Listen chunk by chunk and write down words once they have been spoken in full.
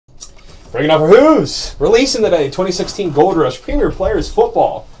Bringing up for Hoovs. Releasing today, 2016 Gold Rush Premier Players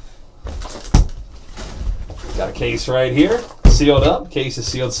Football. Got a case right here, sealed up. Case is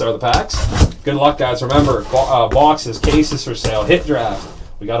sealed, so are the packs. Good luck, guys. Remember, boxes, cases for sale, hit draft.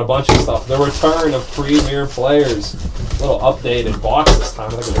 We got a bunch of stuff. The return of Premier Players. A little updated box this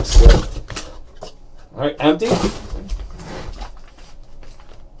time. I think it looks good. All right, empty. A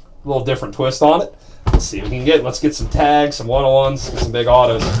little different twist on it. Let's see what we can get. Let's get some tags, some 101s, some big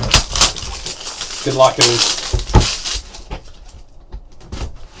autos. Good luck, guys.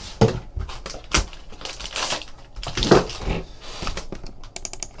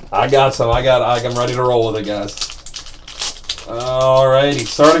 I got some. I'm ready to roll with it, guys. Alrighty,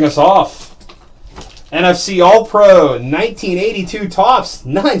 starting us off. NFC All-Pro 1982 Topps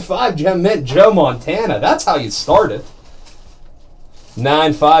 9.5 Gem Mint Joe Montana. That's how you start it.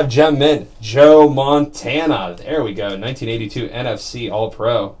 9.5 Gem Mint Joe Montana. There we go. 1982 NFC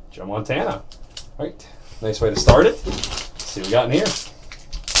All-Pro Joe Montana. All right, nice way to start it. Let's see what we got in here.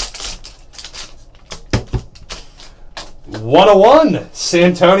 101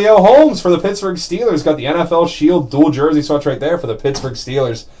 Santonio Holmes for the Pittsburgh Steelers. Got the NFL Shield dual jersey swatch right there for the Pittsburgh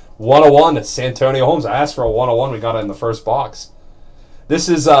Steelers. 101 Santonio Holmes. I asked for a 101. We got it in the first box. This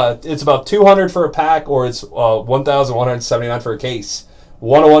is it's about 200 for a pack, or it's 1,179 for a case.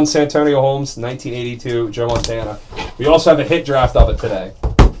 101 Santonio Holmes, 1982 Joe Montana. We also have a hit draft of it today.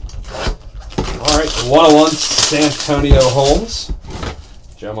 All right, 101 Santonio Holmes,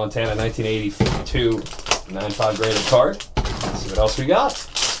 Joe Montana, 1982 9.5 graded card. Let's see what else we got.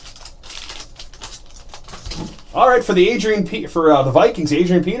 All right, for the Vikings,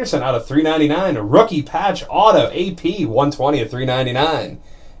 Adrian Peterson out of 399, a rookie patch auto, AP 120 of 399.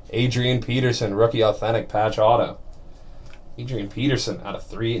 Adrian Peterson, rookie authentic patch auto. Adrian Peterson out of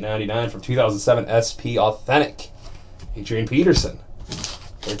 399 from 2007 SP authentic. Adrian Peterson.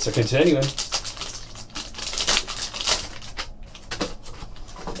 It's a continuing.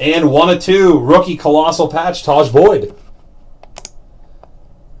 And 1 of 2, rookie colossal patch, Taj Boyd.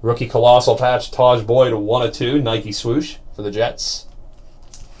 Rookie colossal patch, Taj Boyd, 1 of 2, Nike swoosh for the Jets.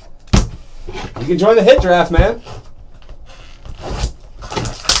 You can join the hit draft, man.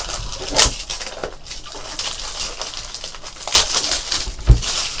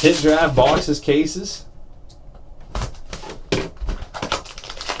 Hit draft boxes, cases.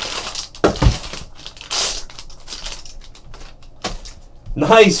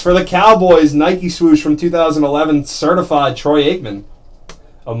 Nice for the Cowboys, Nike swoosh from 2011, certified Troy Aikman.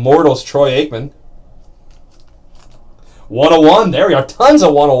 Immortals Troy Aikman. 101. There we are. Tons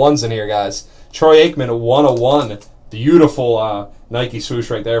of 101s in here, guys. Troy Aikman, 101. Beautiful Nike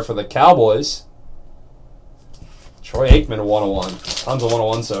swoosh right there for the Cowboys. Troy Aikman, 101. Tons of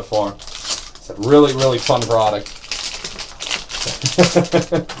 101s so far. It's a really, really fun product.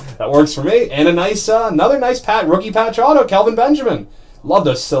 That works for me. And a nice, another nice rookie patch auto, Kelvin Benjamin. Love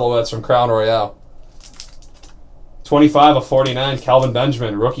those silhouettes from Crown Royale. 25 of 49, Kelvin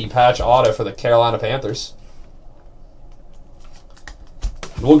Benjamin, rookie patch auto for the Carolina Panthers.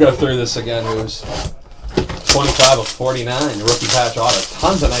 We'll go through this again, who's 25 of 49, rookie patch auto.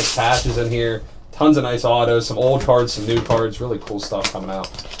 Tons of nice patches in here. Tons of nice autos, some old cards, some new cards. Really cool stuff coming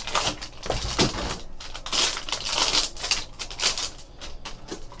out.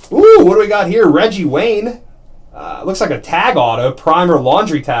 Ooh, what do we got here? Reggie Wayne. Looks like a tag auto, primer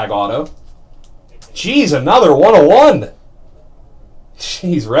laundry tag auto. Jeez, another 101.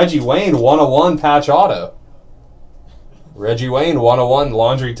 Jeez, Reggie Wayne, 101 patch auto. Reggie Wayne, 101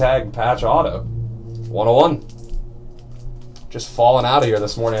 laundry tag patch auto. 101. Just falling out of here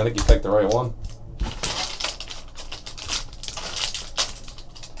this morning. I think you picked the right one.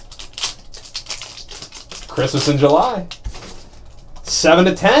 Christmas in July. 7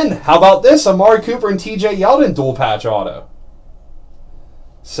 to 10. How about this? Amari Cooper and TJ Yeldon dual patch auto.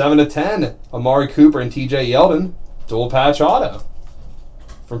 7 to 10. Amari Cooper and TJ Yeldon dual patch auto.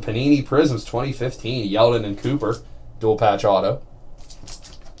 From Panini Prisms 2015. Yeldon and Cooper dual patch auto.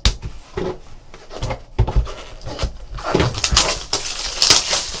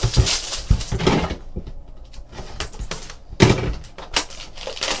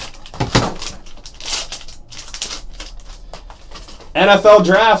 NFL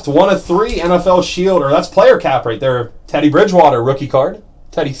Draft, 1 of 3, NFL Shield, or that's player cap right there. Teddy Bridgewater, rookie card.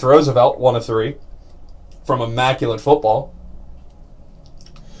 Teddy Roosevelt, 1 of 3, from Immaculate Football.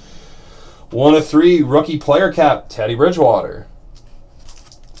 1 of 3, rookie player cap, Teddy Bridgewater,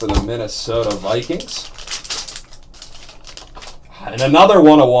 for the Minnesota Vikings. And another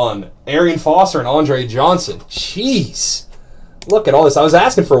 101, Arian Foster and Andre Johnson. Jeez. Look at all this. I was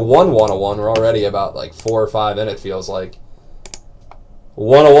asking for one 101. We're already about like 4 or 5 in, it feels like.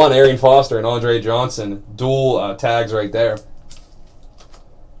 101 Arian Foster and Andre Johnson. Dual tags right there.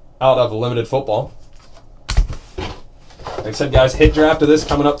 Out of limited football. Like I said, guys, hit draft of this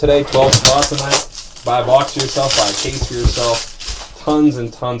coming up today. 12 spots in that. Buy a box for yourself. Buy a case for yourself. Tons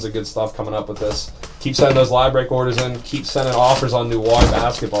and tons of good stuff coming up with this. Keep sending those live break orders in. Keep sending offers on new Y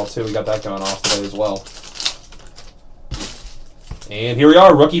basketball, too. We got that going off today as well. And here we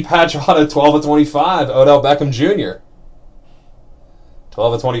are. Rookie patch auto 12 of 25. Odell Beckham Jr.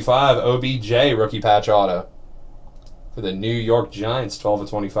 12 of 25. OBJ rookie patch auto. For the New York Giants. 12 of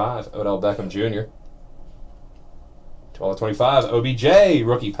 25. Odell Beckham Jr. 12 of 25. OBJ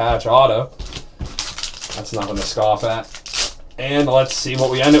rookie patch auto. That's nothing to scoff at. And let's see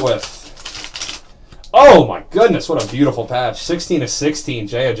what we end it with. Oh my goodness, what a beautiful patch. 16 of 16,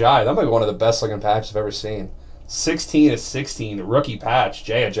 Jay Ajayi. That might be one of the best looking patches I've ever seen. 16 of 16, rookie patch,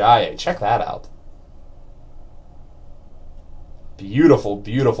 Jay Ajayi. Check that out. Beautiful,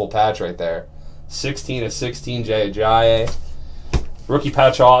 beautiful patch right there. 16 of 16, Jay Ajayi. Rookie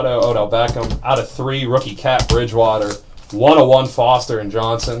patch auto, Odell Beckham. Out of 3, rookie Cat Bridgewater. 101 Foster and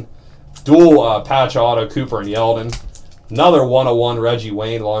Johnson. Dual patch auto, Cooper and Yeldon. Another 101 Reggie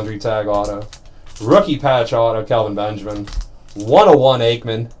Wayne laundry tag auto. Rookie patch auto, Kelvin Benjamin. 101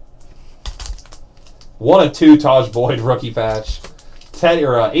 Aikman. 1 of 2 Taj Boyd rookie patch.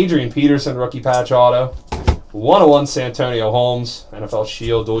 Adrian Peterson rookie patch auto. 101 Santonio Holmes NFL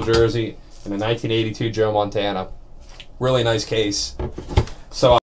Shield dual jersey. And a 1982 Joe Montana. Really nice case. So